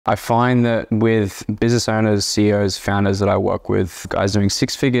I find that with business owners, CEOs, founders that I work with, guys doing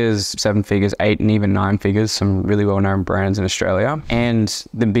 6 figures, 7 figures, 8 and even 9 figures, some really well-known brands in Australia. And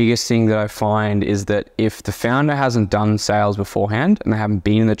the biggest thing that I find is that if the founder hasn't done sales beforehand and they haven't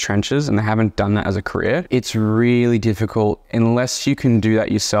been in the trenches and they haven't done that as a career, it's really difficult unless you can do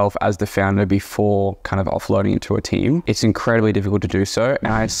that yourself as the founder before kind of offloading it to a team. It's incredibly difficult to do so.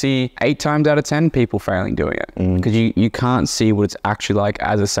 And I see 8 times out of 10 people failing doing it because you can't see what it's actually like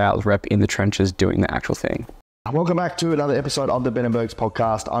as a sales rep in the trenches doing the actual thing. Welcome back to another episode of the Ben and Bergs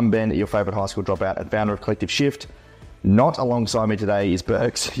podcast. I'm Ben, your favorite high school dropout and founder of Collective Shift. Not alongside me today is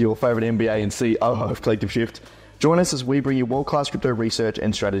Bergs, your favorite MBA and COO of Collective Shift. Join us as we bring you world-class crypto research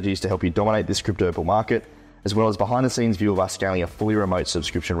and strategies to help you dominate this crypto bull market, as well as behind-the-scenes view of us scaling a fully remote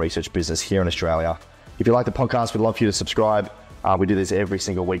subscription research business here in Australia. If you like the podcast, we'd love for you to subscribe. We do this every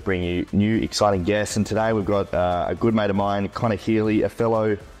single week, bringing you new, exciting guests. And today we've got a good mate of mine, Conor Healy, a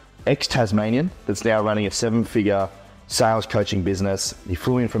fellow ex-Tasmanian that's now running a 7-figure sales coaching business. He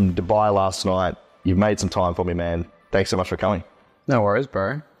flew in from Dubai last night. You've made some time for me, man. Thanks so much for coming. No worries,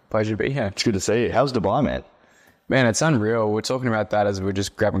 bro. Pleasure to be here. It's good to see you. How's Dubai, man? Man, it's unreal. We're talking about that as we're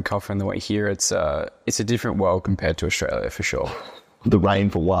just grabbing coffee on the way here. It's a different world compared to Australia, for sure. The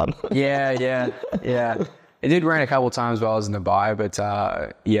rain, for one. Yeah. It did rain a couple of times while I was in Dubai, but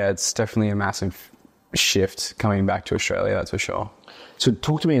yeah, it's definitely a massive shift coming back to Australia, that's for sure. So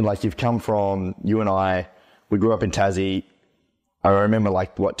talk to me, like, you've come from, you and I, we grew up in Tassie. I remember,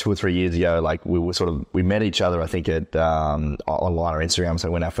 2 or 3 years ago, we met each other, I think, at online or Instagram, so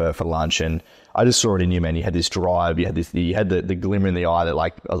I went out for lunch, and I just saw it in you, man. You had this drive, you had the glimmer in the eye that,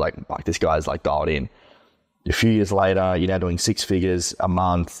 I was like, this guy's, dialed in. A few years later, you're now doing 6 figures a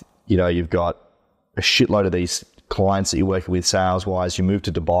month. You know, you've got a shitload of these clients that you're working with sales-wise. You moved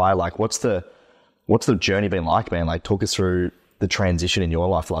to Dubai. What's the journey been like, man? Talk us through the transition in your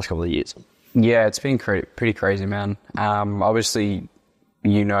life the last couple of years. Yeah, it's been pretty crazy, man. Obviously,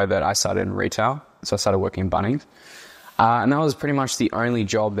 you know that I started in retail, so I started working in Bunnings. And that was pretty much the only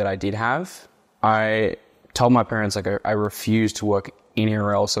job that I did have. I told my parents, I refused to work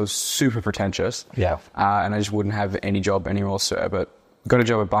anywhere else. I was super pretentious. Yeah. And I just wouldn't have any job anywhere else. But got a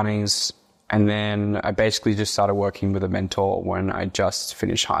job at Bunnings, and then I basically just started working with a mentor when I just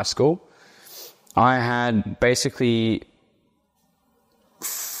finished high school. I had basically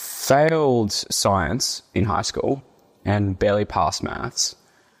failed science in high school and barely passed maths.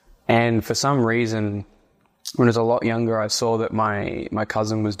 And for some reason, when I was a lot younger, I saw that my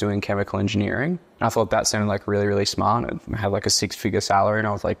cousin was doing chemical engineering. I thought that sounded really, really smart. I had a 6-figure salary, and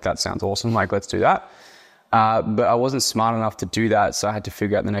I was like, that sounds awesome. Let's do that. But I wasn't smart enough to do that, so I had to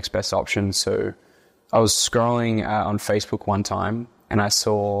figure out the next best option. So I was scrolling on Facebook one time, and I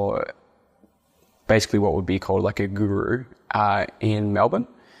saw basically what would be called a guru in Melbourne.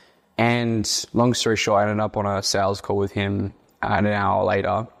 And long story short, I ended up on a sales call with him an hour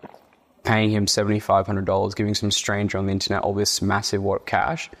later, paying him $7,500, giving some stranger on the internet all this massive wad of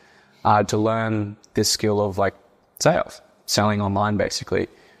cash to learn this skill of sales, selling online basically,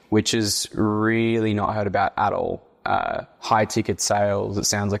 which is really not heard about at all. High ticket sales, it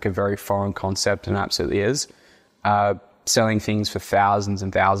sounds like a very foreign concept, and absolutely is. Selling things for thousands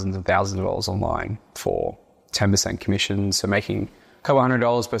and thousands and thousands of dollars online for 10% commission, so making a couple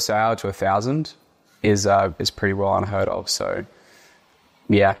 $100 per sale to 1,000 is pretty well unheard of. So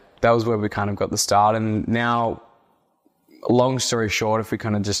yeah, that was where we kind of got the start. And now, long story short, if we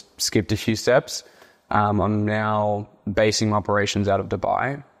kind of just skipped a few steps, I'm now basing my operations out of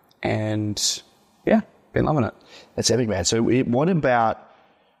Dubai, and yeah, been loving it. That's epic, man. So what about,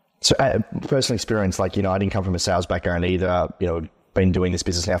 personal experience, I didn't come from a sales background either, been doing this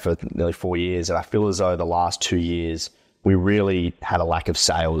business now for nearly 4 years, and I feel as though the last 2 years, we really had a lack of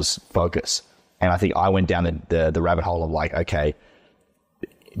sales focus. And I think I went down the rabbit hole of okay,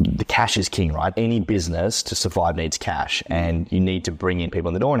 the cash is king, right? Any business to survive needs cash, and you need to bring in people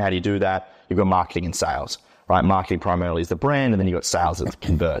in the door. And how do you do that? You've got marketing and sales, right? Marketing primarily is the brand, and then you've got sales that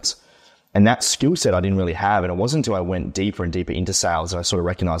converts. And that skill set I didn't really have. And it wasn't until I went deeper and deeper into sales that I sort of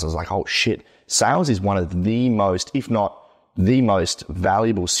recognized, I was like, oh shit, sales is one of the most, if not the most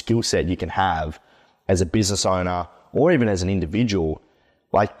valuable skill set you can have as a business owner or even as an individual.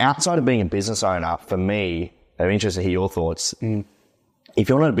 Outside of being a business owner, for me, I'm interested to hear your thoughts. If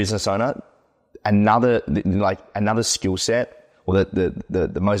you're not a business owner, another skill set, or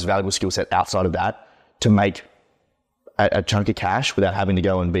the most valuable skill set outside of that to make a chunk of cash without having to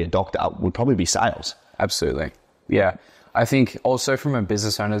go and be a doctor would probably be sales. Absolutely. Yeah. I think also from a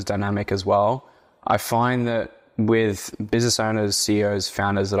business owner's dynamic as well, I find that with business owners, CEOs,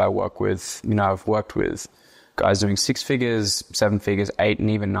 founders that I work with, I've worked with guys doing 6 figures, 7 figures, 8 and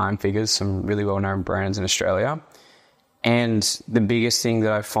even 9 figures, some really well-known brands in Australia. And the biggest thing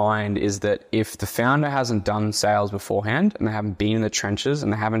that I find is that if the founder hasn't done sales beforehand and they haven't been in the trenches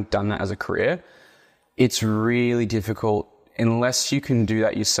and they haven't done that as a career, it's really difficult unless you can do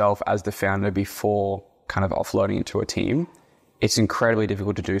that yourself as the founder before kind of offloading it to a team. It's incredibly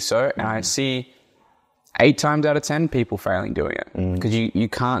difficult to do so. And I see 8 times out of 10 people failing doing it because you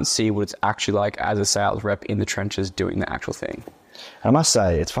can't see what it's actually like as a sales rep in the trenches doing the actual thing. I must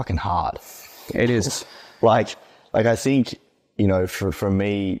say, it's fucking hard. It is. Like I think, you know, for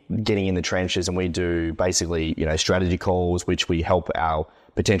me, getting in the trenches, and we do basically, you know, strategy calls, which we help our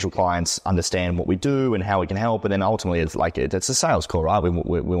potential clients understand what we do and how we can help. And then ultimately it's a sales call, right?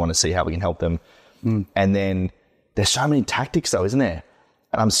 We want to see how we can help them. And then there's so many tactics though, isn't there?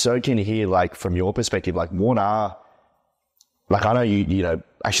 And I'm so keen to hear, like, from your perspective, like, what are, like, I know you know,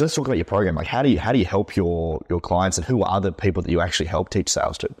 actually let's talk about your program. Like, how do you help your clients, and who are the people that you actually help teach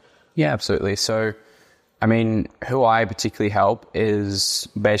sales to? Yeah, absolutely. So, I mean, who I particularly help is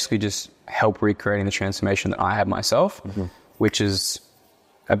basically just help recreating the transformation that I had myself, which is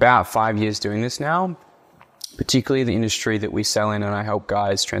about 5 years doing this now. Particularly the industry that we sell in and I help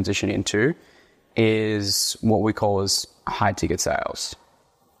guys transition into is what we call as high ticket sales.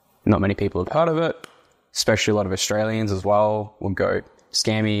 Not many people have heard of it, especially a lot of Australians as well will go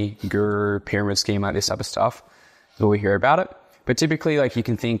scammy, guru, pyramid scheme, like this type of stuff. So we hear about it. But typically, like, you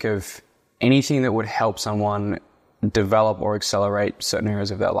can think of anything that would help someone develop or accelerate certain areas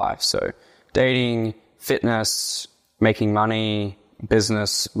of their life. So dating, fitness, making money,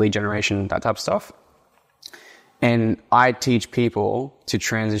 business, lead generation, that type of stuff. And I teach people to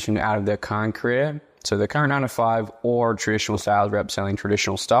transition out of their current career, so their current 9 to 5 or traditional sales rep selling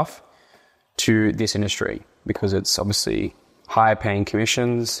traditional stuff, to this industry, because it's obviously higher paying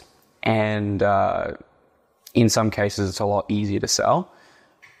commissions and in some cases it's a lot easier to sell.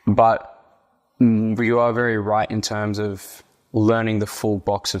 But you are very right in terms of learning the full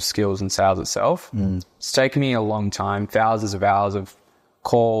box of skills in sales itself. It's taken me a long time, thousands of hours of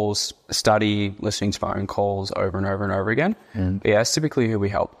calls, study, listening to my own calls over and over and over again. But yeah, it's typically who we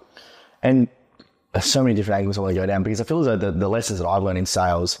help. And there's so many different angles I want to go down, because I feel as though the lessons that I've learned in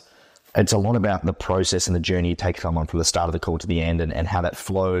sales, it's a lot about the process and the journey you take someone from the start of the call to the end, and how that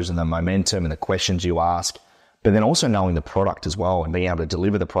flows and the momentum and the questions you ask. But then also knowing the product as well and being able to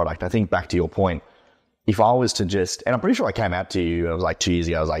deliver the product. I think back to your point, if I was to just, and I'm pretty sure I came out to you, it was like 2 years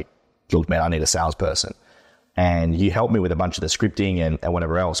ago, I was like, look, man, I need a salesperson. And you helped me with a bunch of the scripting and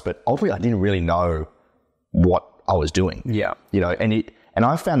whatever else. But ultimately, I didn't really know what I was doing. Yeah. You know, and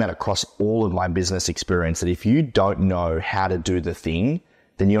I found that across all of my business experience, that if you don't know how to do the thing,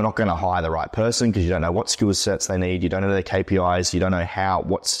 then you're not going to hire the right person, because you don't know what skill sets they need. You don't know their KPIs. You don't know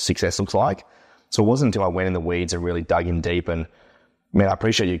what success looks like. So it wasn't until I went in the weeds and really dug in deep. And man, I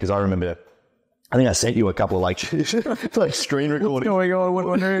appreciate you, because I remember, I think I sent you a couple of like screen recordings. What's going on?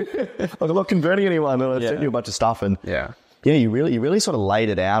 What I'm not converting anyone. And I sent you a bunch of stuff. And yeah, you really sort of laid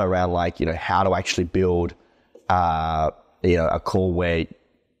it out around, like, you know, how to actually build, you know, a call where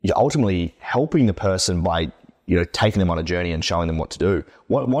you're ultimately helping the person by, you know, taking them on a journey and showing them what to do.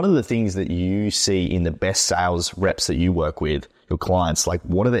 What are the things that you see in the best sales reps that you work with, your clients? Like,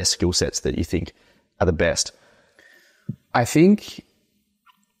 what are their skill sets that you think are the best? I think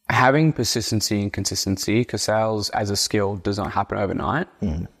having persistency and consistency, because sales as a skill does not happen overnight,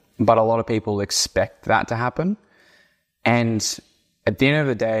 but a lot of people expect that to happen. And at the end of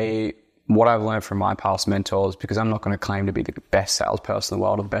the day, what I've learned from my past mentors, because I'm not going to claim to be the best salesperson in the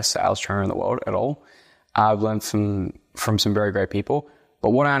world or the best sales trainer in the world at all. I've learned from some very great people. But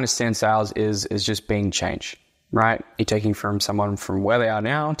what I understand sales is just being change, right? You're taking from someone from where they are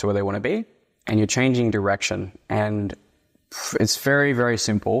now to where they want to be, and you're changing direction. And it's very, very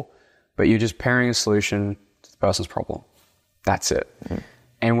simple, but you're just pairing a solution to the person's problem. That's it.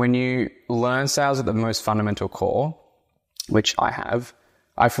 And when you learn sales at the most fundamental core, which I have,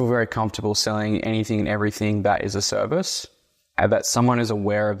 I feel very comfortable selling anything and everything that is a service, and that someone is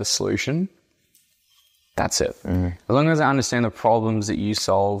aware of the solution. That's it. As long as I understand the problems that you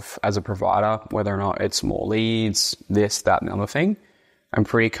solve as a provider, whether or not it's more leads, this, that, and the other thing, I'm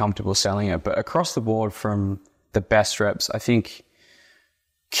pretty comfortable selling it. But across the board, from the best reps, I think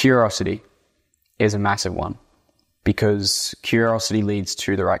curiosity is a massive one, because curiosity leads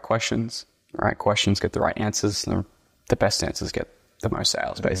to the right questions. The right questions get the right answers, and the best answers get the most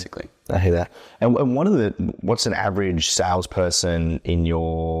sales, basically. I hear that. And what's an average salesperson in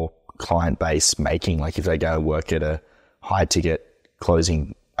your client base making? Like, if they go work at a high ticket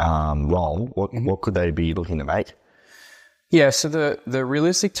closing role, what could they be looking to make? Yeah, so the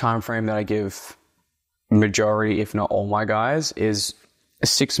realistic time frame that I give majority, if not all my guys, is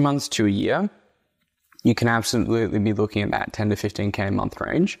 6 months to a year. You can absolutely be looking at that 10 to 15K a month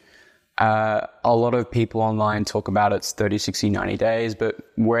range. A lot of people online talk about it's 30, 60, 90 days, but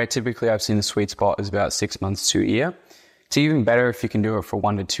where typically I've seen the sweet spot is about 6 months to a year. It's even better if you can do it for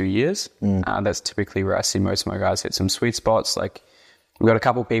 1 to 2 years. That's typically where I see most of my guys hit some sweet spots. Like, we've got a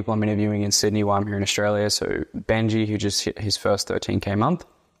couple of people I'm interviewing in Sydney while I'm here in Australia. So Benji, who just hit his first 13K month,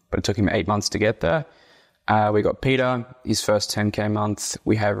 but it took him 8 months to get there. We got Peter, his first 10K month.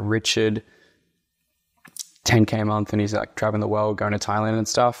 We have Richard, 10K month, and he's like traveling the world, going to Thailand and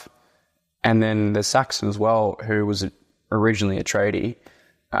stuff. And then there's Saxon as well, who was originally a tradie,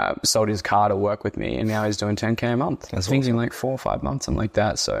 sold his car to work with me, and now he's doing 10K a month. That's things awesome. In like 4 or 5 months, something like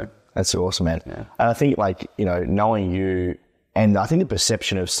that. So that's awesome, man. Yeah. And I think, like, you know, knowing you, and I think the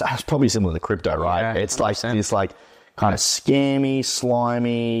perception of it's probably similar to crypto, right? Yeah, it's 100%. Like this, like kind of scammy,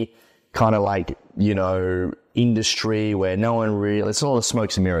 slimy, kind of like, you know, industry where no one really. It's all the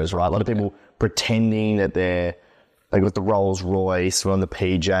smokes and mirrors, right? A lot of people pretending that they got the Rolls Royce or on the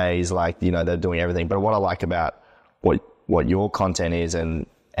PJs, like, you know, they're doing everything. But what I like about what your content is and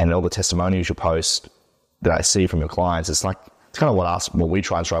all the testimonials you post that I see from your clients, it's like, it's kind of what we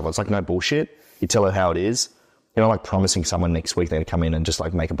try and strive for. It's like no bullshit. You tell it how it is. You know, like promising someone next week they're going to come in and just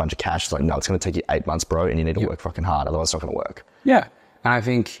like make a bunch of cash. It's like, no, it's going to take you 8 months, bro, and you need to work fucking hard. Otherwise it's not going to work. Yeah. And I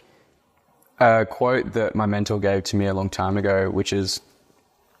think a quote that my mentor gave to me a long time ago, which is,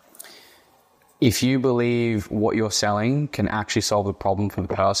 if you believe what you're selling can actually solve the problem for the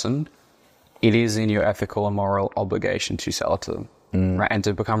person, it is in your ethical and moral obligation to sell it to them, right? And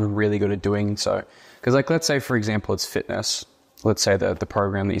to become really good at doing so. Because, like, let's say, for example, it's fitness. Let's say that the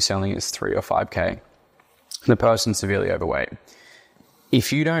program that you're selling is 3 or 5K. The person's severely overweight.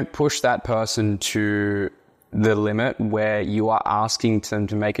 If you don't push that person to the limit where you are asking them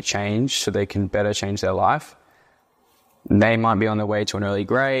to make a change so they can better change their life, they might be on their way to an early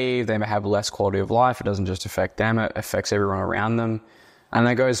grave. They may have less quality of life. It doesn't just affect them. It affects everyone around them. And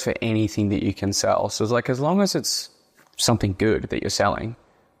that goes for anything that you can sell. So it's like, as long as it's something good that you're selling,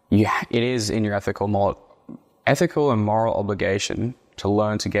 it is in your ethical and moral obligation to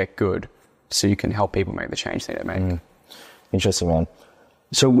learn to get good so you can help people make the change they need to make. Interesting, man.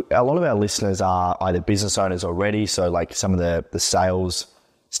 So a lot of our listeners are either business owners already. So like some of the sales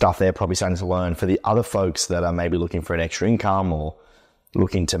stuff they're probably starting to learn. For the other folks that are maybe looking for an extra income or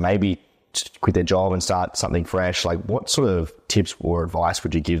looking to maybe quit their job and start something fresh, like what sort of tips or advice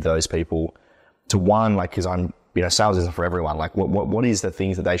would you give those people to, one, like, because sales isn't for everyone. Like what is the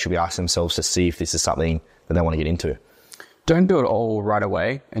things that they should be asking themselves to see if this is something that they want to get into? Don't do it all right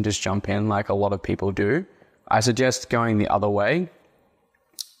away and just jump in like a lot of people do. I suggest going the other way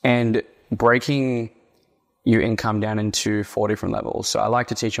and breaking your income down into 4 different levels. So I like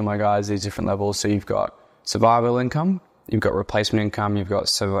to teach all my guys these different levels. So you've got survival income, you've got replacement income, you've got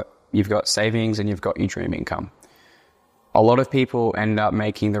savings, and you've got your dream income. A lot of people end up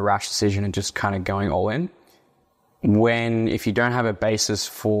making the rash decision and just kind of going all in. If you don't have a basis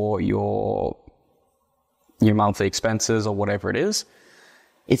for your monthly expenses or whatever it is,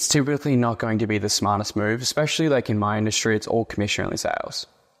 it's typically not going to be the smartest move, especially like in my industry, it's all commission only sales.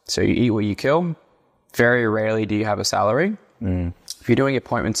 So you eat what you kill. Very rarely do you have a salary. If you're doing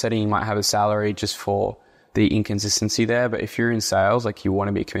appointment setting, you might have a salary just for the inconsistency there. But if you're in sales, like, you want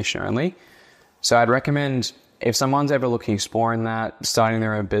to be commission only. So I'd recommend, if someone's ever looking, exploring that, starting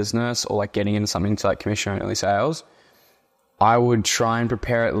their own business or like getting into something to like commission only sales, I would try and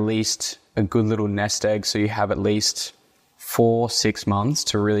prepare at least a good little nest egg. So you have at least 4-6 months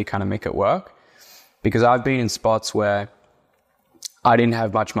to really kind of make it work. Because I've been in spots where I didn't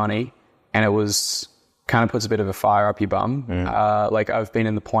have much money and it was kind of puts a bit of a fire up your bum. Like, I've been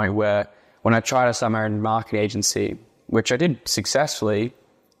in the point where when I tried to start my own marketing agency, which I did successfully,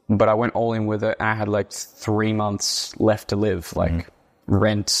 but I went all in with it and I had like 3 months left to live, like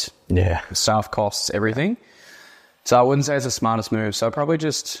rent, staff costs, everything. So I wouldn't say it's the smartest move. So I'd probably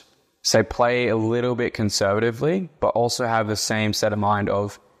just say play a little bit conservatively, but also have the same set of mind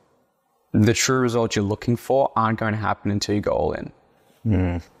of the true results you're looking for aren't going to happen until you go all in.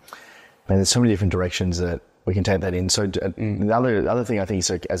 Man, there's so many different directions that we can take that in. So the other thing I think is,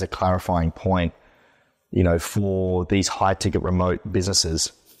 as a clarifying point, for these high ticket remote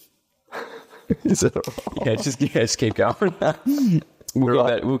businesses. Is it just keep going.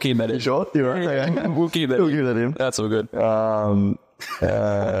 We'll keep that in. Sure, you're right. Okay. We'll keep that in. That's all good.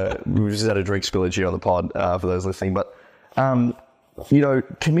 We just had a drink spillage here on the pod for those listening, but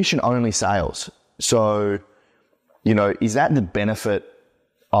commission only sales. So, is that the benefit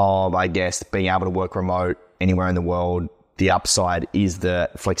of, I guess, being able to work remote anywhere in the world, the upside is the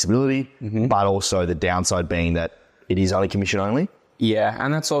flexibility, but also the downside being that it is only commission only. Yeah,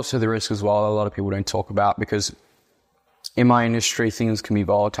 and that's also the risk as well. A lot of people don't talk about, because in my industry, things can be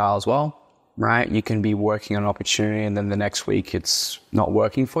volatile as well, right? You can be working on an opportunity and then the next week it's not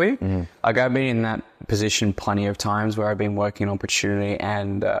working for you. Like, I've been in that position plenty of times where I've been working on opportunity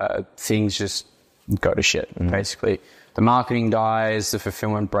and things just go to shit, basically. The marketing dies, the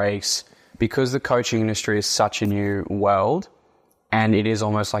fulfillment breaks, because the coaching industry is such a new world, and it is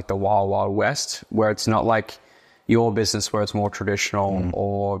almost like the wild, wild west, where it's not like your business where it's more traditional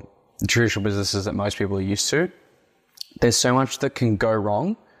or the traditional businesses that most people are used to. There's so much that can go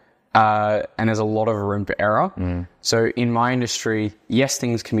wrong, and there's a lot of room for error. So in my industry, yes,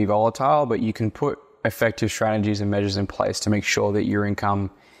 things can be volatile, but you can put effective strategies and measures in place to make sure that your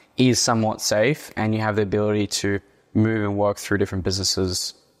income is somewhat safe and you have the ability to move and work through different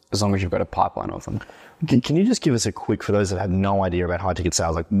businesses as long as you've got a pipeline of them. Can you just give us a quick, for those that have no idea about high ticket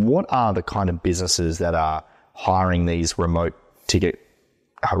sales, like what are the kind of businesses that are hiring these remote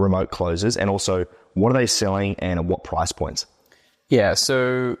closers, and also what are they selling and at what price points? Yeah,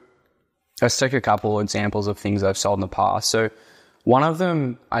 so let's take a couple examples of things I've sold in the past. So one of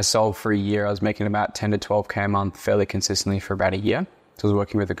them I sold for a year. I was making about 10 to 12K a month fairly consistently for about a year. So I was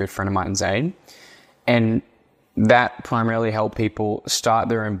working with a good friend of mine, Zane. And that primarily helped people start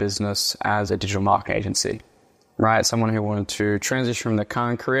their own business as a digital marketing agency, right? Someone who wanted to transition from their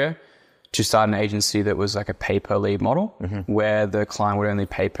current career to start an agency that was like a pay per lead model, where the client would only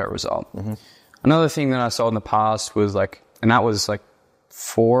pay per result. Another thing that I sold in the past was and that was like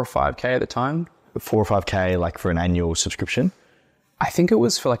 4 or 5K at the time. 4 or 5K, like for an annual subscription? I think it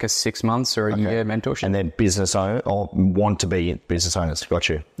was for like a 6 months or a year mentorship. And then business owner, or want to be business owners. Got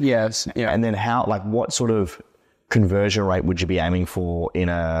you. Yes. Yeah. And then what sort of conversion rate would you be aiming for in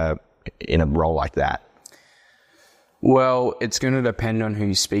a role like that? Well, it's going to depend on who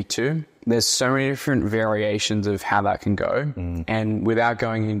you speak to. There's so many different variations of how that can go. And without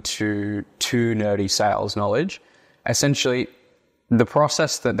going into too nerdy sales knowledge, essentially the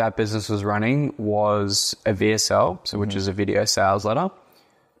process that business was running was a VSL, which is a video sales letter,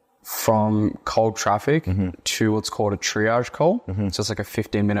 from cold traffic to what's called a triage call. So it's like a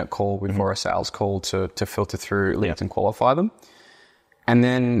 15-minute call before a sales call to filter through leads and qualify them. And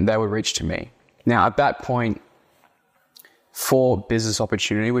then they would reach to me. Now, at that point, for business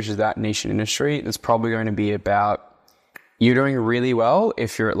opportunity, which is that niche industry, it's probably going to be about, you're doing really well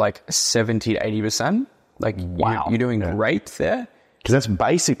if you're at like 70 to 80%. Like, wow, you're doing great there. Because that's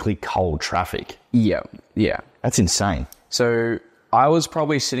basically cold traffic. Yeah. That's insane. So I was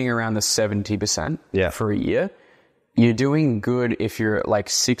probably sitting around the 70% for a year. You're doing good if you're at like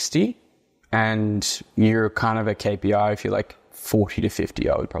 60, and you're kind of a KPI if you're like 40 to 50,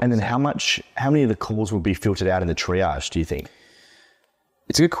 I would probably And then say. how many of the calls will be filtered out in the triage, do you think?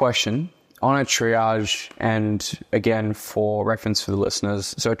 It's a good question. On a triage, and again, for reference for the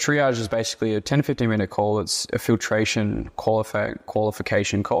listeners, so a triage is basically a 10 to 15 minute call. It's a filtration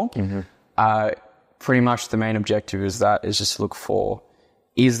qualification call. Pretty much the main objective is just to look for,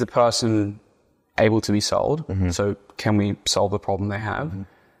 is the person able to be sold? So can we solve the problem they have?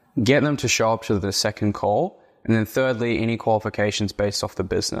 Get them to show up to the second call. And then thirdly, any qualifications based off the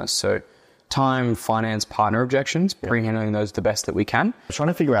business. So time, finance, partner objections, pre-handling those the best that we can. I'm trying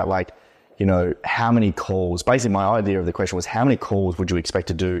to figure out how many calls, basically my idea of the question was, how many calls would you expect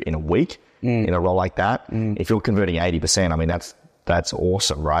to do in a week in a role like that? If you're converting 80%, I mean, that's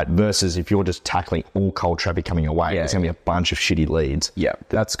awesome, right? Versus if you're just tackling all cold traffic coming your way, there's going to be a bunch of shitty leads. Yeah,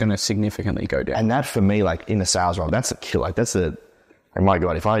 that's going to significantly go down. And that for me, like in the sales role, that's a kill. Like oh my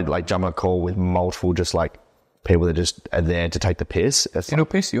God, if I jump on a call with multiple people that just are there to take the piss, it'll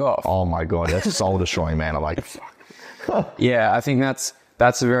piss you off. Oh my God, that's soul destroying, man. I'm like, fuck. Yeah, I think that's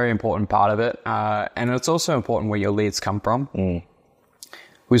a very important part of it. And it's also important where your leads come from.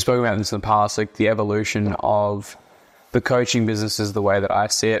 We've spoken about this in the past, like the evolution of the coaching business is the way that I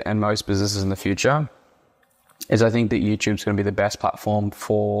see it, and most businesses in the future, is I think that YouTube's going to be the best platform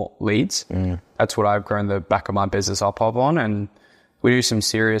for leads. That's what I've grown the back of my business up on, and we do some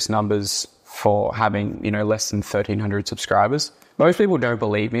serious numbers for having, less than 1,300 subscribers. Most people don't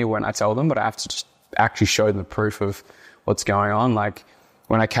believe me when I tell them, but I have to just actually show them the proof of what's going on. Like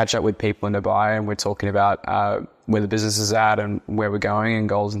when I catch up with people in Dubai and we're talking about where the business is at and where we're going and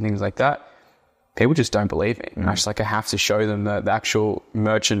goals and things like that, people just don't believe me. I have to show them the actual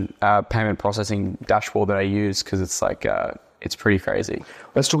merchant payment processing dashboard that I use, because it's it's pretty crazy.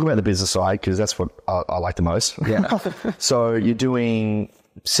 Let's talk about the business side, because that's what I like the most. Yeah. So you're doing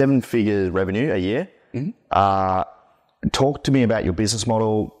 7-figure revenue a year. Talk to me about your business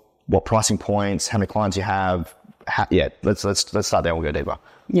model, what pricing points, how many clients you have, let's start there and we'll go deeper.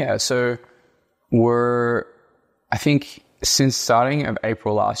 Yeah, so I think since starting of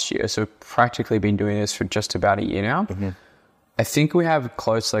April last year, so we've practically been doing this for just about a year now. Mm-hmm. I think we have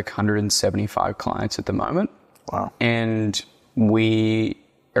close to like 175 clients at the moment. Wow. And we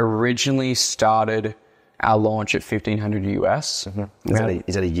originally started our launch at $1,500 US. Mm-hmm.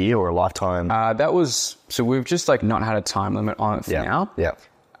 Is that a year or a lifetime? So we've just like not had a time limit on it for now. Yeah.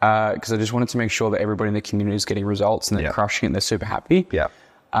 Because I just wanted to make sure that everybody in the community is getting results and they're crushing it and they're super happy. Yeah.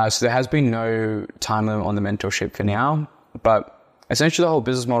 So there has been no time limit on the mentorship for now. But essentially the whole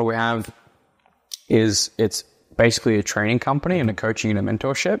business model we have is it's basically a training company and a coaching and a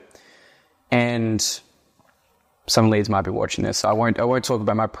mentorship. And some leads might be watching this, so I won't talk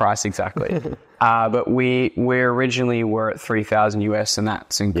about my price exactly. But we originally were at 3,000 US and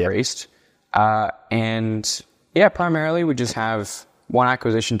that's increased. And primarily we just have one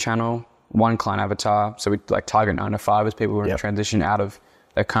acquisition channel, one client avatar. So we like target 9 to 5 as people who are transition out of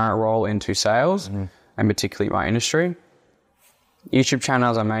their current role into sales, and particularly my industry. YouTube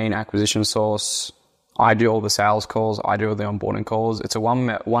channel is our main acquisition source. I do all the sales calls. I do all the onboarding calls. It's a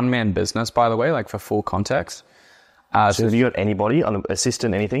one-man business, by the way, like for full context. So have you got anybody, on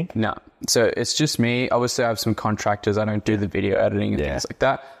assistant, anything? No. So it's just me. Obviously, I have some contractors. I don't do the video editing and things like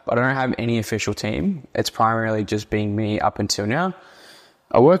that. But I don't have any official team. It's primarily just being me up until now.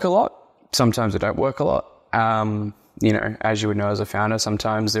 I work a lot. Sometimes I don't work a lot. As you would know as a founder,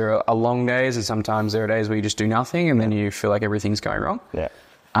 sometimes there are long days and sometimes there are days where you just do nothing and then you feel like everything's going wrong. Yeah.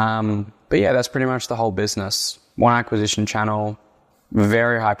 But that's pretty much the whole business. One acquisition channel,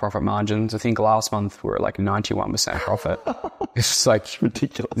 very high profit margins. I think last month we were like 91% profit. It's like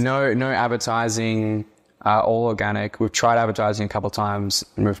ridiculous. No advertising, all organic. We've tried advertising a couple of times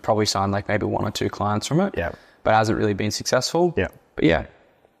and we've probably signed like maybe 1 or 2 clients from it. Yeah. But it hasn't really been successful. Yeah. But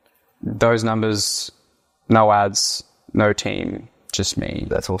those numbers, no ads, no team, just me.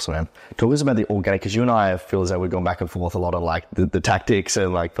 That's awesome, man. Talk to us about the organic, because you and I feel as though we're going back and forth a lot on like the tactics,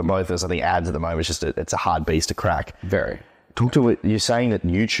 and like for both of us, I think ads at the moment is just it's a hard beast to crack. Very. Talk to it. You're saying that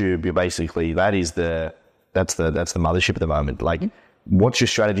YouTube, you're basically that's the mothership at the moment. Like, what's your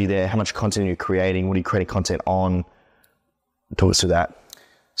strategy there? How much content are you creating? What are you creating content on? Talk us through that.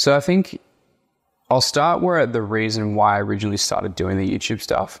 So I think I'll start where the reason why I originally started doing the YouTube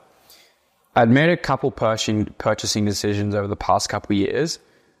stuff. I'd made a couple purchasing decisions over the past couple of years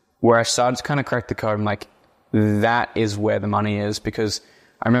where I started to kind of crack the code. I'm like, that is where the money is, because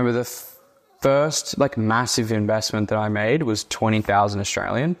I remember the first like massive investment that I made was 20,000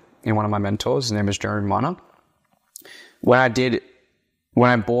 Australian in one of my mentors. His name is Jeremy Minor. When I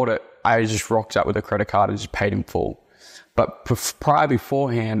bought it, I just rocked up with a credit card and just paid in full. But prior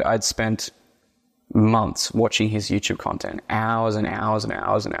beforehand, I'd spent months watching his YouTube content, hours and hours and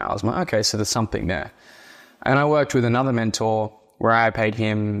hours and hours. I'm like, okay, so there's something there. And I worked with another mentor where I paid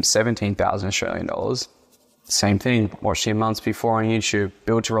him 17,000 Australian dollars. Same thing, watched him months before on YouTube,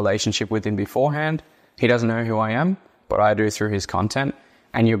 built a relationship with him beforehand. He doesn't know who I am, but I do through his content.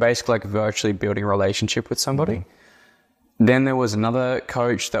 And you're basically like virtually building a relationship with somebody. Mm-hmm. Then there was another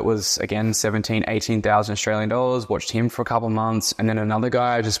coach that was, again, 18,000 Australian dollars, watched him for a couple of months. And then another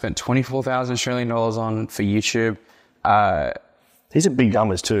guy I just spent 24,000 Australian dollars on for YouTube. These are big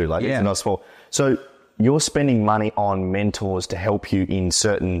numbers too. Like, it's not small. So you're spending money on mentors to help you in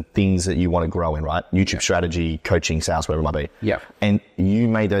certain things that you want to grow in, right? YouTube strategy, coaching, sales, whatever it might be. Yeah. And you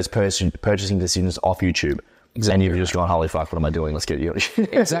made those purchasing decisions off YouTube. Exactly. And you've just gone, holy fuck, what am I doing? Let's get you.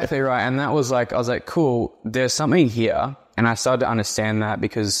 Exactly right. And that was like, I was like, cool, there's something here. And I started to understand that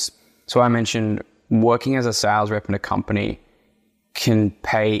because, so I mentioned working as a sales rep in a company can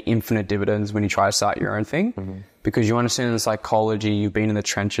pay infinite dividends when you try to start your own thing, because you understand the psychology, you've been in the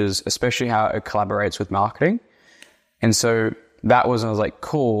trenches, especially how it collaborates with marketing. And so that was, I was like,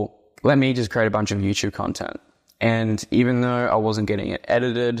 cool, let me just create a bunch of YouTube content. And even though I wasn't getting it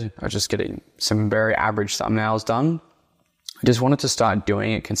edited, I was just getting some very average thumbnails done, I just wanted to start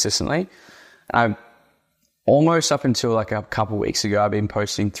doing it consistently. I almost up until like a couple of weeks ago, I've been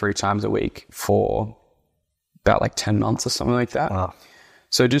posting 3 times a week for about like 10 months or something like that. Wow.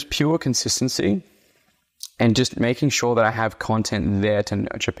 So just pure consistency and just making sure that I have content there to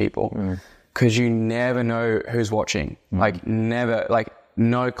nurture people, because you never know who's watching. Like never, like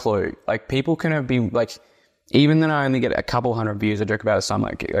no clue. Like people can be like, even then I only get a couple hundred views. I joke about it. So I'm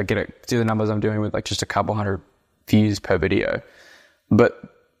like, I get it, do the numbers I'm doing with like just a couple hundred views per video, but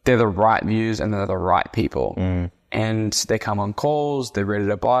they're the right views and they're the right people. And they come on calls, they're ready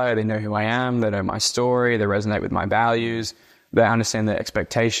to buy, they know who I am, they know my story, they resonate with my values, they understand their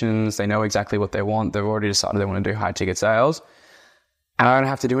expectations, they know exactly what they want, they've already decided they want to do high ticket sales, and I don't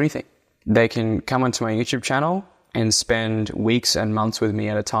have to do anything. they can come onto my YouTube channel and spend weeks and months with me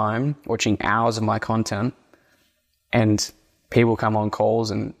at a time, watching hours of my content. And people come on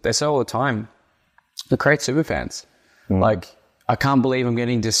calls and they say all the time, they're great superfans. Like, I can't believe I'm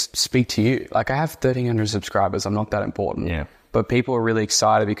getting to speak to you. Like, I have 1,300 subscribers. I'm not that important. Yeah. But people are really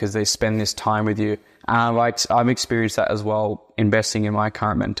excited because they spend this time with you. And I've experienced that as well, investing in my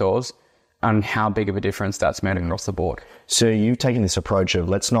current mentors, and how big of a difference that's made across the board. So you've taken this approach of,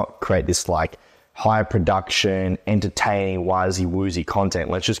 let's not create this like high production, entertaining, wisey-woozy content.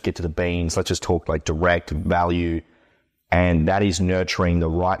 Let's just get to the beans. Let's just talk like direct value. And that is nurturing the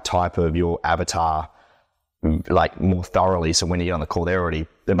right type of your avatar like more thoroughly. So when you get on the call, they're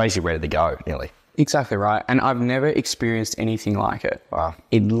basically ready to go nearly. Exactly right. And I've never experienced anything like it. Wow.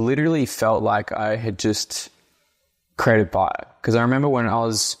 It literally felt like I had just created by it. Because I remember when I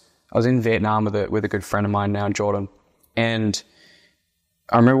was in Vietnam with a good friend of mine now, Jordan. And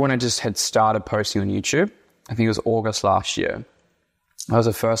I remember when I just had started posting on YouTube. I think it was August last year. That was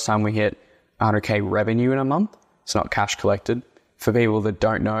the first time we hit 100K revenue in a month. It's not cash collected. For people that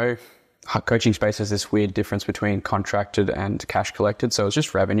don't know, coaching space has this weird difference between contracted and cash collected. So it's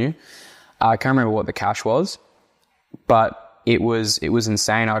just revenue. I can't remember what the cash was, but it was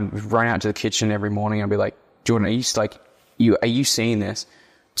insane. I'd run out to the kitchen every morning. I'd be like, Jordan, are you seeing this?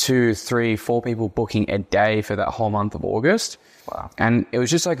 2, 3, 4 people booking a day for that whole month of August. Wow. And it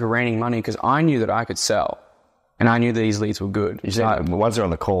was just like raining money because I knew that I could sell and I knew that these leads were good. You said once they're on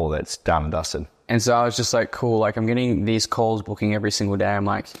the call, that's done and dusted. And so I was just like, cool, like I'm getting these calls booking every single day. I'm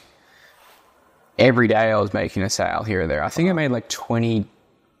like, every day I was making a sale here or there. I think I made like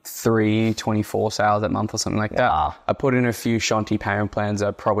 23, 24 sales that month or something like that. Wow. I put in a few Shanti payment plans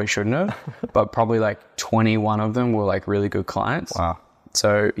I probably shouldn't have, but probably like 21 of them were like really good clients. Wow.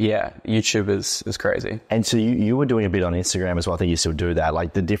 So yeah, YouTube is crazy. And so you were doing a bit on Instagram as well. I think you still do that.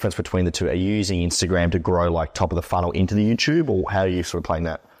 Like the difference between the two, are you using Instagram to grow like top of the funnel into the YouTube, or how are you sort of playing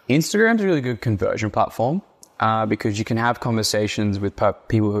that? Instagram's a really good conversion platform because you can have conversations with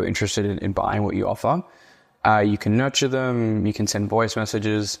people who are interested in buying what you offer. You can nurture them, you can send voice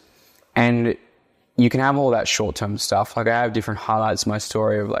messages, and you can have all that short-term stuff. Like I have different highlights in my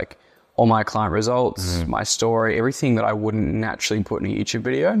story of like all my client results, my story, everything that I wouldn't naturally put in a YouTube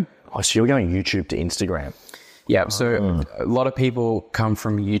video. Oh, so you're going YouTube to Instagram. Yeah, so a lot of people come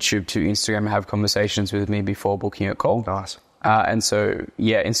from YouTube to Instagram and have conversations with me before booking a call. Nice. And so,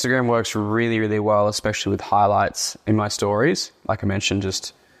 yeah, Instagram works really, really well, especially with highlights in my stories. Like I mentioned,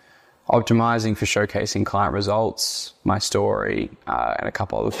 just optimizing for showcasing client results, my story, and a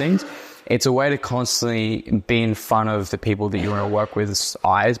couple other things. It's a way to constantly be in front of the people that you want to work with's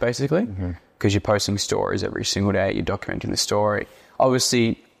eyes, basically, because you're posting stories every single day. You're documenting the story.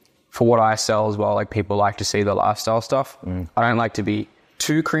 Obviously, for what I sell as well, like people like to see the lifestyle stuff. I don't like to be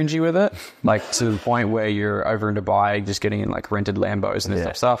too cringy with it, like to the point where you're over in Dubai just getting in like rented Lambos and this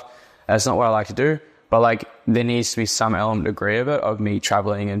type of stuff. That's not what I like to do. But like there needs to be some element degree of it, of me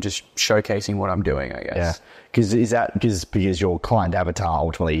traveling and just showcasing what I'm doing, I guess. Yeah. Because your client avatar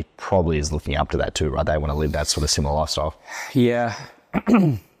ultimately probably is looking up to that too, right? They want to live that sort of similar lifestyle. Yeah.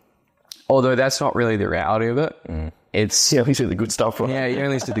 Although that's not really the reality of it. It's you only see the good stuff, right? Yeah, you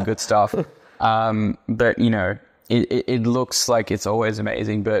only see the good stuff. But you know, it looks like it's always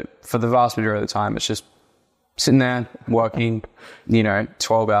amazing, but for the vast majority of the time, it's just sitting there working,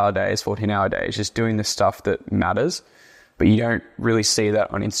 12-hour days, 14-hour days, just doing the stuff that matters. But you don't really see that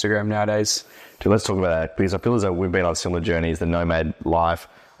on Instagram nowadays. Dude, let's talk about that, because I feel as though we've been on similar journeys, the nomad life.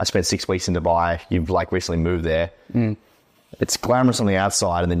 I spent 6 weeks in Dubai. You've like recently moved there. It's glamorous on the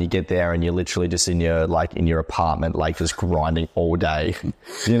outside, and then you get there and you're literally just in your apartment, like just grinding all day. At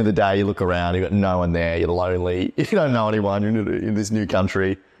the end of the day, you look around, you've got no one there, you're lonely, you don't know anyone, you're in this new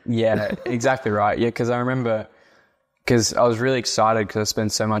country. Yeah, exactly right. Yeah, because I remember, because I was really excited because I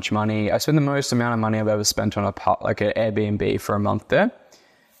spent so much money. I spent the most amount of money I've ever spent on an Airbnb for a month there.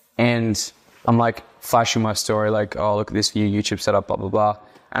 And I'm like flashing my story like, oh, look at this new YouTube setup, blah, blah, blah.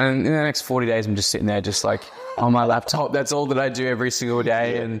 And in the next 40 days, I'm just sitting there just like on my laptop. That's all that I do every single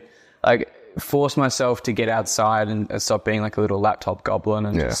day. And like force myself to get outside and stop being like a little laptop goblin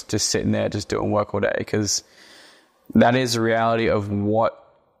and just sitting there, just doing work all day. Because that is the reality of what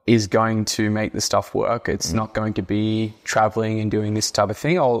is going to make the stuff work. It's not going to be traveling and doing this type of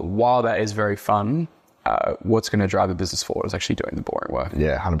thing. While that is very fun, what's going to drive the business forward is actually doing the boring work.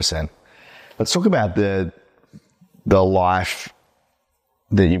 Yeah, 100%. Let's talk about the life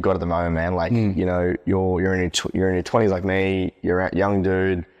that you've got at the moment, man. Like, you're in your 20s like me, you're a young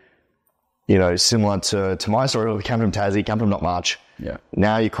dude, similar to my story. We come from Tassie, come from not much. Yeah.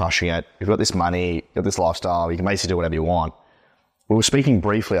 Now you're crushing it. You've got this money, you've got this lifestyle, you can basically do whatever you want. we were speaking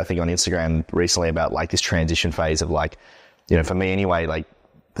briefly, I think, on Instagram recently about like this transition phase of like, you know, for me anyway, like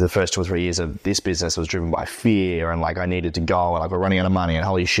the first 2 or 3 years of this business was driven by fear and like I needed to go and like we're running out of money and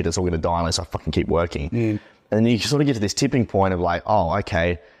holy shit, it's all going to die unless I fucking keep working. And then you sort of get to this tipping point of like, oh,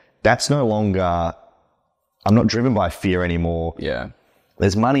 okay, that's no longer, I'm not driven by fear anymore. Yeah.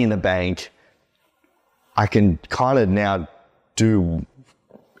 There's money in the bank. I can kind of now do,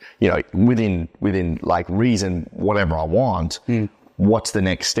 you know, within like reason, whatever I want. What's the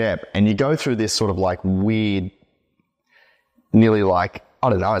next step? And you go through this sort of like weird, nearly like,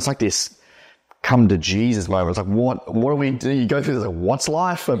 I don't know, it's like this come to Jesus moment. It's like, what do we do? You go through this, like, what's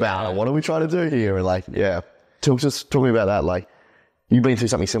life about? Yeah. What are we trying to do here? And like, yeah, talk to me about that. Like, you've been through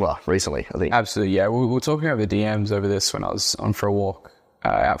something similar recently, I think. Absolutely, yeah. We were talking over the DMs over this when I was on for a walk,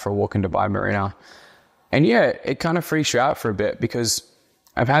 out for a walk in Dubai Marina. And yeah, it kind of freaks you out for a bit because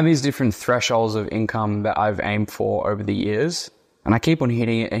I've had these different thresholds of income that I've aimed for over the years. And I keep on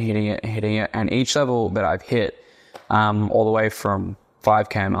hitting it and hitting it and hitting it. And each level that I've hit, all the way from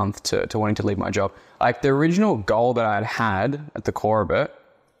 5K a month to wanting to leave my job. Like the original goal that I'd had at the core of it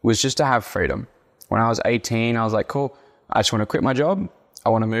was just to have freedom. When I was 18, I was like, cool, I just want to quit my job. I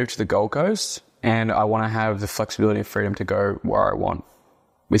want to move to the Gold Coast and I want to have the flexibility and freedom to go where I want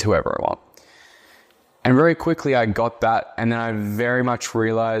with whoever I want. And very quickly I got that. And then I very much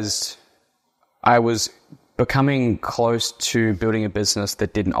realized I was becoming close to building a business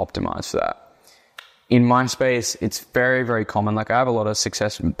that didn't optimize for that. In my space, it's very, very common. Like I have a lot of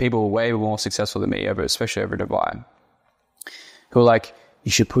success, people way more successful than me, especially over Dubai, who are like, you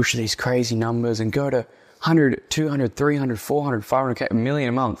should push these crazy numbers and go to 100, 200, 300, 400, 500K, a million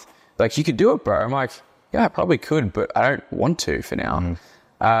a month. Like you could do it, bro. I'm like, yeah, I probably could, but I don't want to for now.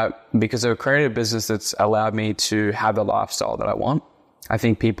 Because I've created a business that's allowed me to have the lifestyle that I want. I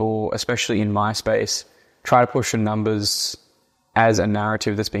think people, especially in my space, try to push the numbers as a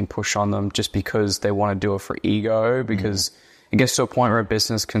narrative that's being pushed on them just because they want to do it for ego, because it gets to a point where a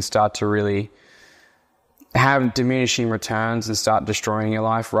business can start to really have diminishing returns and start destroying your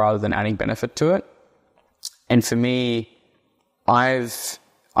life rather than adding benefit to it. And for me, I've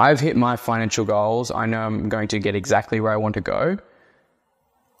hit my financial goals. I know I'm going to get exactly where I want to go.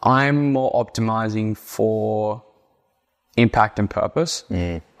 I'm more optimizing for impact and purpose.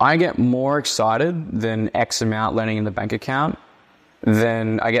 I get more excited than X amount landing in the bank account.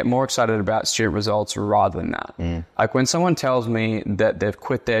 Then I get more excited about student results rather than that. Like when someone tells me that they've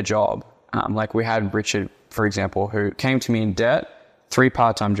quit their job, like we had Richard, for example, who came to me in debt, 3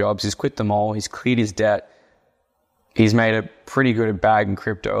 part-time jobs, he's quit them all, he's cleared his debt, he's made a pretty good bag in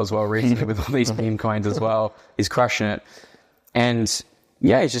crypto as well recently with all these meme coins as well, he's crushing it. And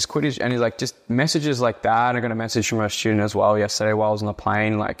yeah, he's just quit his, and he's like, just messages like that. I got a message from a student as well yesterday while I was on the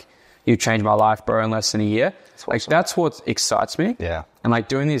plane, like, you changed my life, bro, in less than a year. Like, that's what excites me. Yeah. And like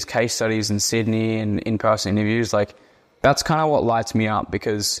doing these case studies in Sydney and in-person interviews, like that's kind of what lights me up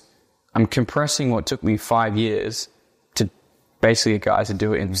because I'm compressing what took me 5 years to basically get guys to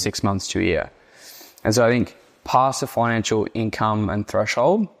do it in 6 months to a year. And so I think past the financial income and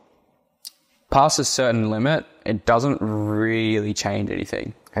threshold, past a certain limit, it doesn't really change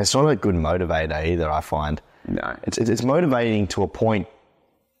anything. And it's not a good motivator either, I find. No. It's motivating to a point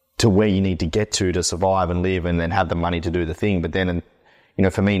to where you need to get to survive and live and then have the money to do the thing. But then, you know,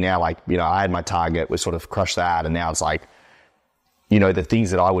 for me now, like, you know, I had my target, we sort of crushed that. And now it's like, you know, the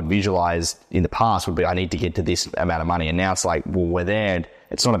things that I would visualize in the past would be, I need to get to this amount of money. And now it's like, well, we're there.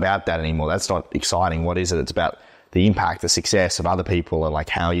 It's not about that anymore. That's not exciting. What is it? It's about the impact, the success of other people and like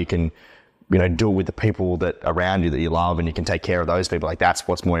how you can, you know, do it with the people that around you that you love and you can take care of those people. Like that's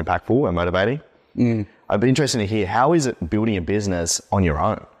what's more impactful and motivating. I'd be interested to hear, how is it building a business on your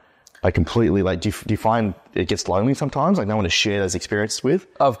own? Like completely, like, do you find it gets lonely sometimes? Like no one to share those experiences with?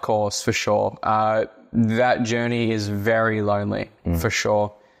 Of course, for sure. That journey is very lonely, for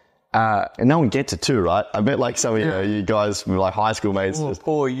sure. And no one gets it too, right? I bet like some of you guys with like high school mates. Oh,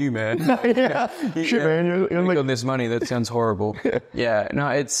 poor you, man. Shit, man. You're like, on this money, that sounds horrible. No,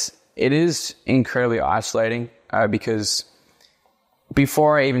 it is incredibly isolating because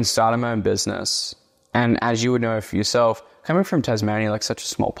before I even started my own business, and as you would know for yourself, coming from Tasmania, like such a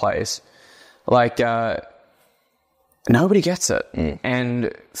small place, like nobody gets it.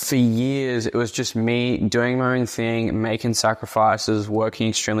 And for years, it was just me doing my own thing, making sacrifices, working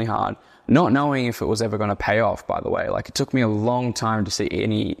extremely hard, not knowing if it was ever going to pay off, by the way. Like it took me a long time to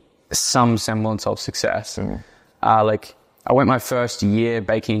see some semblance of success. Like I went my first year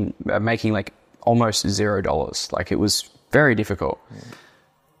making like almost $0. Like it was very difficult.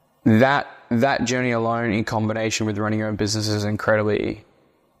 That journey alone in combination with running your own business is incredibly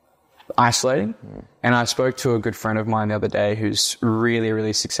isolating. And I spoke to a good friend of mine the other day who's really,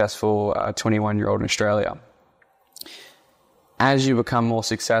 really successful, 21-year-old in Australia. As you become more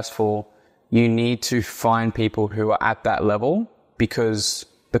successful, you need to find people who are at that level, because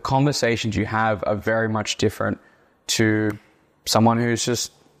the conversations you have are very much different to someone who's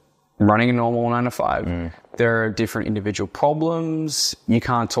just running a normal 9 to 5. There are different individual problems. You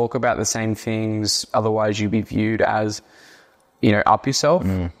can't talk about the same things. Otherwise you'd be viewed as, up yourself,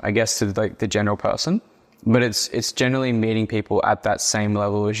 I guess, to the general person. But it's generally meeting people at that same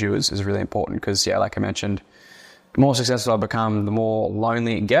level as you is really important, because, like I mentioned, the more successful I become, the more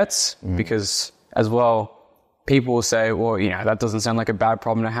lonely it gets, because as well, people will say, well, that doesn't sound like a bad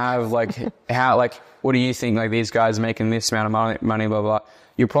problem to have. Like, what do you think? Like, these guys are making this amount of money, blah, blah.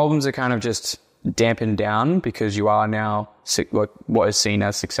 Your problems are kind of just dampened down because you are now what is seen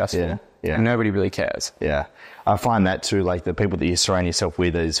as successful. Yeah. And nobody really cares. Yeah. I find that too, like the people that you surround yourself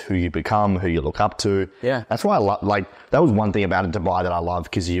with is who you become, who you look up to. Yeah. That's why that was one thing about Dubai that I love,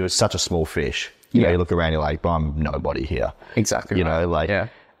 because you're such a small fish. You look around, you're like, I'm nobody here. Exactly.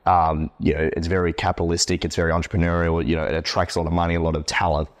 It's very capitalistic. It's very entrepreneurial. It attracts a lot of money, a lot of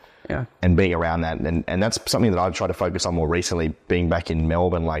talent. Yeah. And being around that. And that's something that I've tried to focus on more recently, being back in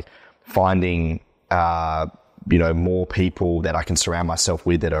Melbourne, like finding, more people that I can surround myself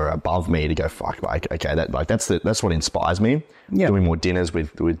with that are above me to go, fuck, like, okay, that's what inspires me. Yeah. Doing more dinners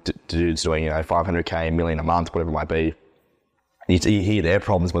with dudes doing, 500K, $1 million a month, whatever it might be. You hear their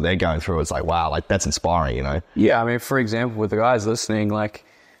problems, what they're going through. It's like, wow, like that's inspiring, Yeah. I mean, for example, with the guys listening, like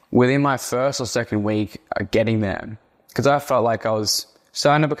within my first or second week getting there, because I felt like I was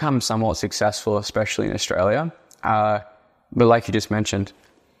starting to become somewhat successful, especially in Australia. But like you just mentioned,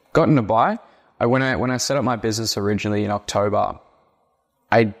 got in Dubai. When I set up my business originally in October,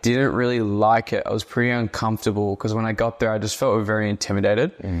 I didn't really like it. I was pretty uncomfortable, because when I got there, I just felt very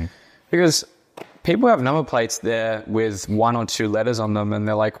intimidated. Because people have number plates there with 1 or 2 letters on them, and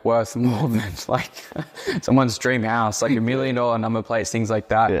they're like worth more than like someone's dream house, like $1 million number plates, things like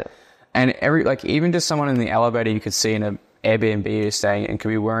that. Yeah. And even just someone in the elevator you could see in an Airbnb you're staying in could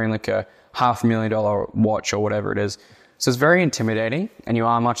be wearing like a $500,000 watch or whatever it is. So it's very intimidating, and you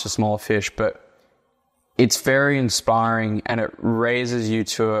are much a smaller fish, but it's very inspiring, and it raises you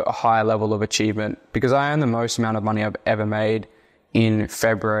to a higher level of achievement, because I earn the most amount of money I've ever made in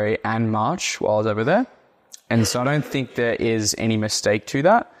February and March while I was over there. And so I don't think there is any mistake to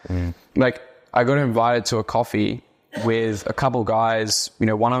that. Like, I got invited to a coffee with a couple guys,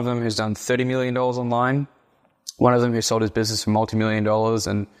 one of them who's done $30 million online, one of them who sold his business for multi-million dollars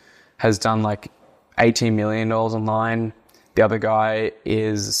and has done like $18 million online. The other guy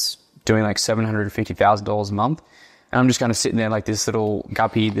is doing like $750,000 a month. And I'm just kind of sitting there like this little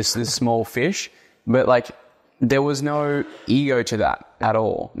guppy, this small fish. But like, there was no ego to that at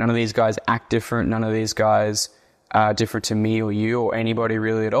all. None of these guys act different. None of these guys are different to me or you or anybody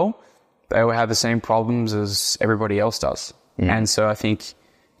really at all. They all have the same problems as everybody else does. And so I think,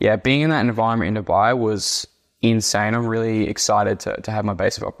 being in that environment in Dubai was insane. I'm really excited to have my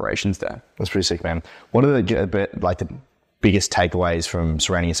base of operations there. That's pretty sick, man. What are the biggest takeaways from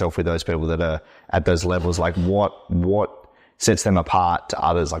surrounding yourself with those people that are at those levels? Like what sets them apart to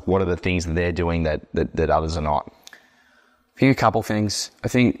others? Like, what are the things that they're doing that others are not? I think a couple things. I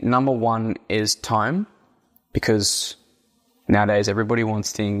think number one is time, because nowadays everybody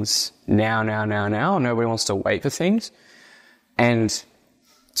wants things now. Nobody wants to wait for things. And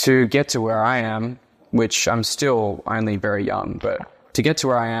to get to where I am, which I'm still only very young, but to get to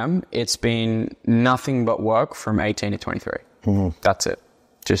where I am, it's been nothing but work from 18 to 23. That's it.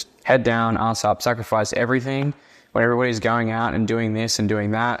 Just head down, ass up, sacrifice everything. When everybody's going out and doing this and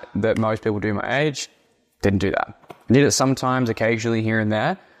doing that most people do my age, didn't do that. I did it sometimes, occasionally here and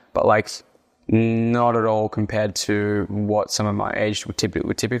there, but like not at all compared to what some of my age would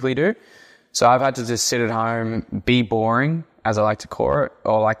typically do. So I've had to just sit at home, be boring, as I like to call it,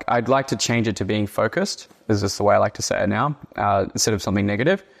 or like I'd like to change it to being focused. This is just the way I like to say it now, instead of something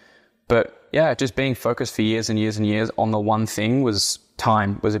negative. But yeah, just being focused for years and years and years on the one thing was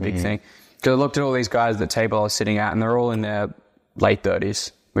a big thing. Because I looked at all these guys at the table I was sitting at, and they're all in their late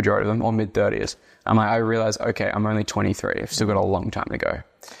 30s, majority of them, or mid 30s. I realized, okay, I'm only 23. I've still got a long time to go.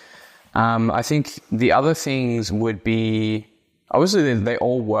 I think the other things would be, obviously they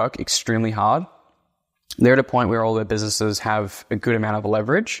all work extremely hard. They're at a point where all their businesses have a good amount of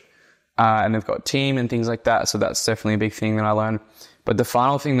leverage, and they've got team and things like that. So that's definitely a big thing that I learned. But the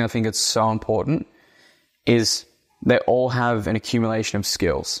final thing that I think is so important is they all have an accumulation of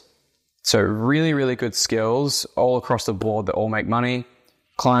skills. So really, really good skills all across the board that all make money.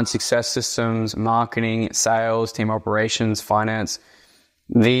 Client success systems, marketing, sales, team operations, finance.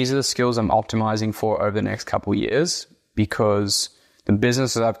 these are the skills I'm optimizing for over the next couple of years, because the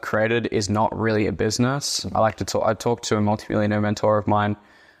business that I've created is not really a business. I talked to a multimillionaire mentor of mine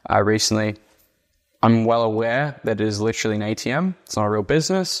recently. I'm well aware that it is literally an ATM. It's not a real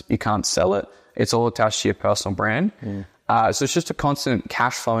business. You can't sell it. It's all attached to your personal brand. So it's just a constant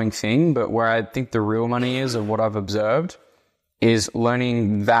cash flowing thing. But where I think the real money is, and what I've observed, is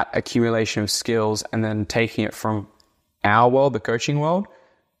learning that accumulation of skills and then taking it from our world, the coaching world,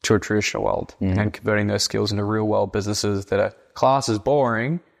 to a traditional world, and converting those skills into real world businesses that are classed as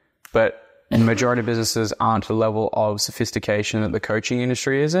boring, but the majority of businesses aren't to the level of sophistication that the coaching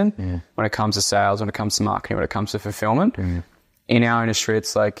industry is in when it comes to sales, when it comes to marketing, when it comes to fulfillment. In our industry,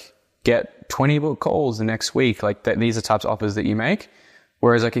 it's like, get 20 book calls the next week. Like these are types of offers that you make.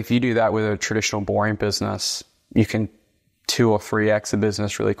 Whereas like if you do that with a traditional boring business, you can 2 or 3x the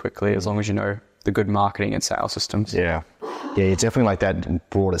business really quickly, as long as you know the good marketing and sales systems. Yeah, it's definitely like that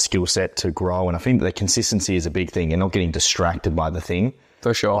broader skill set to grow. And I think that consistency is a big thing, and not getting distracted by the thing.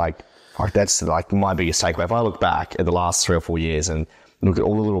 For sure. Like that's like my biggest takeaway. If I look back at the last 3 or 4 years and look at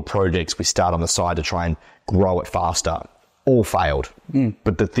all the little projects we start on the side to try and grow it faster, all failed.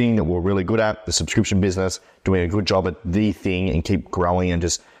 But the thing that we're really good at, the subscription business, doing a good job at the thing and keep growing and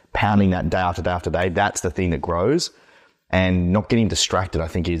just pounding that day after day after day, that's the thing that grows. And not getting distracted, I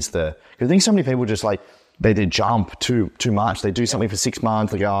think, is because I think so many people just like, they jump too much. They do something for 6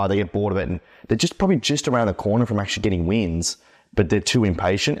 months, they get bored of it, and they're just probably just around the corner from actually getting wins, but they're too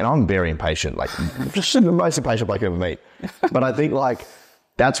impatient. And I'm very impatient, like just the most impatient bloke you ever meet. But I think like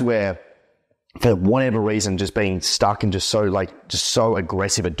that's where, for whatever reason, just being stuck and just so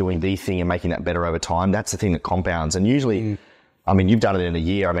aggressive at doing the thing and making that better over time, that's the thing that compounds. And usually, I mean, you've done it in a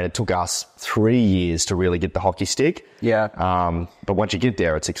year. I mean, it took us 3 years to really get the hockey stick. Yeah. But once you get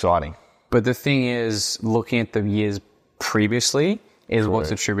there, it's exciting. But the thing is, looking at the years previously is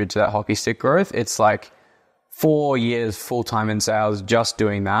what's attributed to that hockey stick growth. It's like 4 years full-time in sales, just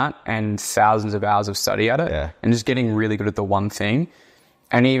doing that, and thousands of hours of study at it, and just getting really good at the one thing.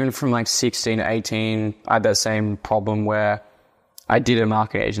 And even from like 16 to 18, I had that same problem where I did a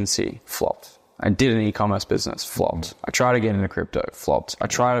marketing agency, flopped. I did an e-commerce business, flopped. I tried to get into crypto, flopped. I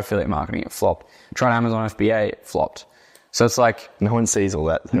tried affiliate marketing, it flopped. I tried Amazon FBA, it flopped. So it's like, no one sees all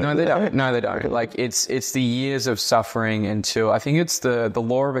that. No, they don't. No, they don't. Like it's the years of suffering until, I think it's the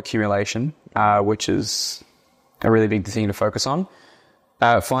law of accumulation, which is a really big thing to focus on.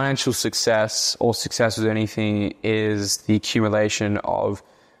 Financial success, or success with anything, is the accumulation of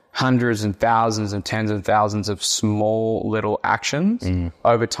hundreds and thousands and tens of thousands of small little actions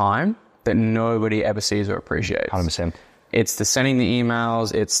over time that nobody ever sees or appreciates. 100%. It's the sending the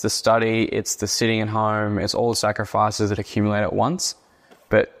emails, it's the study, it's the sitting at home, it's all the sacrifices that accumulate at once.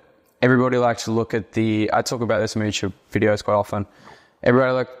 But everybody likes to look at I talk about this in my YouTube videos quite often.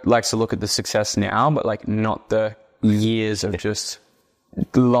 Everybody likes to look at the success now, but like not the years of just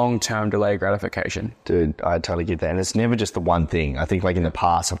long-term delayed gratification. Dude, I totally get that. And it's never just the one thing. I think like in the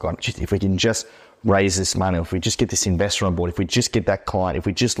past, I've gone, if we can just raise this money, if we just get this investor on board, if we just get that client, if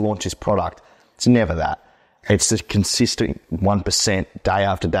we just launch this product, it's never that. It's the consistent 1% day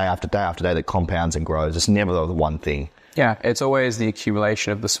after day after day after day that compounds and grows. It's never the one thing. Yeah, it's always the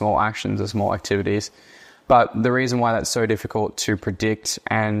accumulation of the small actions, the small activities. But the reason why that's so difficult to predict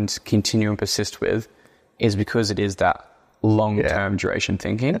and continue and persist with is because it is that long-term duration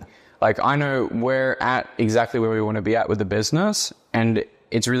thinking. Yeah. Like I know we're at exactly where we want to be at with the business, and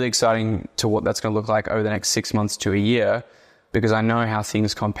it's really exciting to what that's going to look like over the next 6 months to a year, because I know how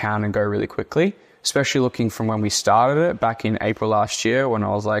things compound and go really quickly, especially looking from when we started it back in April last year, when I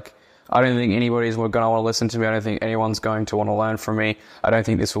was like, I don't think anybody's going to want to listen to me. I don't think anyone's going to want to learn from me. I don't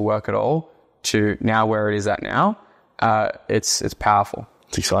think this will work at all, to now where it is at now. It's powerful.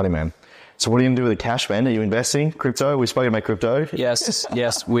 It's exciting, man. So what are you going to do with the cash, man? Are you investing? Crypto? We've spoken about crypto.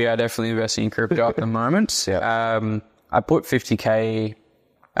 Yes, we are definitely investing in crypto at the moment. I put 50K.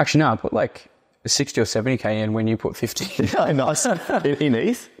 Actually, no, I put like 60 or 70K in when you put 50. Yeah, nice. In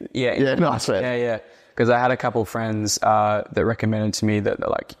ETH? Yeah, nice, man. Yeah. Because I had a couple of friends that recommended to me that they're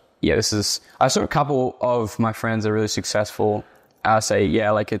like, I saw a couple of my friends that are really successful say,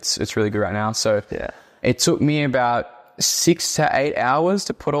 it's really good right now. So it took me about 6 to 8 hours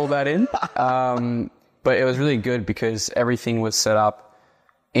to put all that in. But it was really good because everything was set up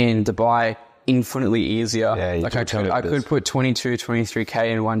in Dubai infinitely easier. Yeah, like I could put 22,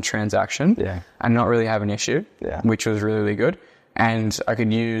 23K in one transaction and not really have an issue, which was really, really good. And I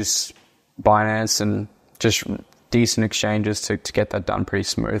could use Binance and just decent exchanges to get that done pretty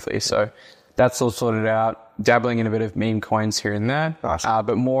smoothly. So that's all sorted out. Dabbling in a bit of meme coins here and there, nice.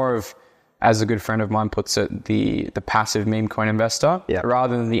 But more of as a good friend of mine puts it, the passive meme coin investor,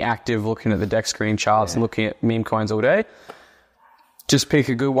 rather than the active looking at the deck screen charts and looking at meme coins all day. Just pick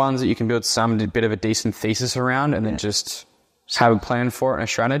a good ones that you can build some bit of a decent thesis around, and then just have a plan for it and a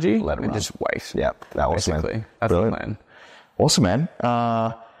strategy. Let it run. Just wait. Yeah, that was basically. That's the plan. Awesome, man.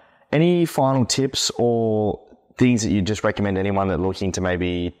 Any final tips or things that you just recommend to anyone that looking to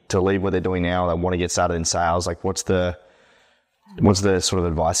maybe to leave what they're doing now, that want to get started in sales? Like, what's the sort of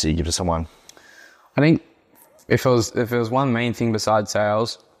advice that you give to someone? I think if it was one main thing besides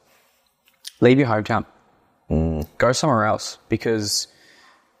sales, leave your hometown. Go somewhere else, because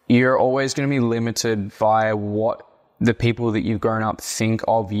you're always going to be limited by what the people that you've grown up think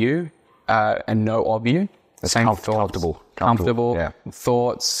of you and know of you. Same Comfortable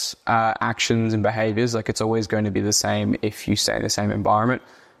thoughts, actions and behaviors. Like, it's always going to be the same if you stay in the same environment.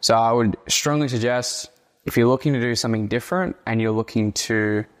 So I would strongly suggest, if you're looking to do something different and you're looking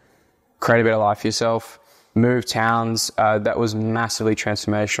to create a better life for yourself, move towns. That was massively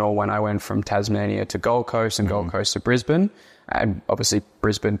transformational when I went from Tasmania to Gold Coast and Gold Coast to Brisbane, and obviously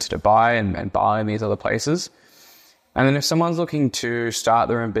Brisbane to Dubai and Bali and these other places. And then if someone's looking to start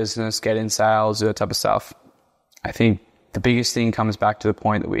their own business, get in sales, do that type of stuff, I think the biggest thing comes back to the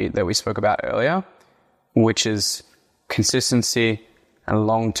point that we spoke about earlier, which is consistency and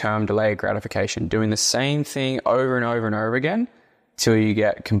long-term delayed gratification, doing the same thing over and over and over again till you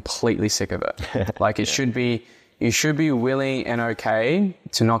get completely sick of it. Like, you should be willing and okay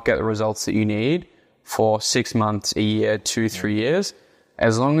to not get the results that you need for 6 months, a year, 2-3 years.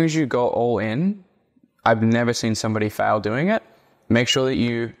 As long as you go all in, I've never seen somebody fail doing it. Make sure that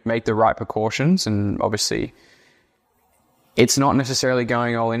you make the right precautions, and obviously it's not necessarily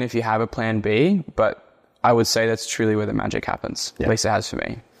going all in if you have a plan B, but I would say that's truly where the magic happens. At least it has for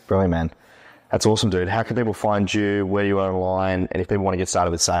me. Brilliant, man. That's awesome, dude. How can people find you, where you are online, and if people want to get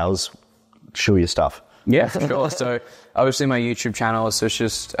started with sales, show your stuff? Yeah, for sure. So obviously my YouTube channel is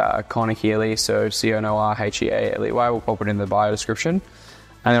just Conor Healy, so CONORHEALEY. We'll pop it in the bio description.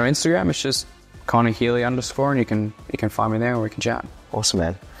 And on Instagram, it's just Conor Healy _, and you can find me there and we can chat. Awesome,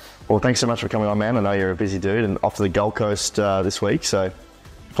 man. Well, thanks so much for coming on, man. I know you're a busy dude and off to the Gold Coast this week, so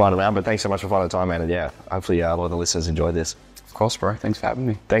flying around, but thanks so much for finding the time, man. And yeah, hopefully a lot of the listeners enjoyed this. Of course, bro. Thanks for having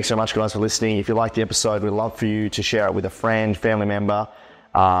me. Thanks so much, guys, for listening. If you liked the episode, we'd love for you to share it with a friend, family member,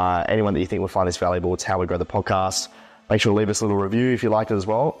 anyone that you think would find this valuable. It's how we grow the podcast. Make sure to leave us a little review if you liked it as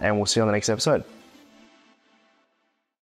well, and we'll see you on the next episode.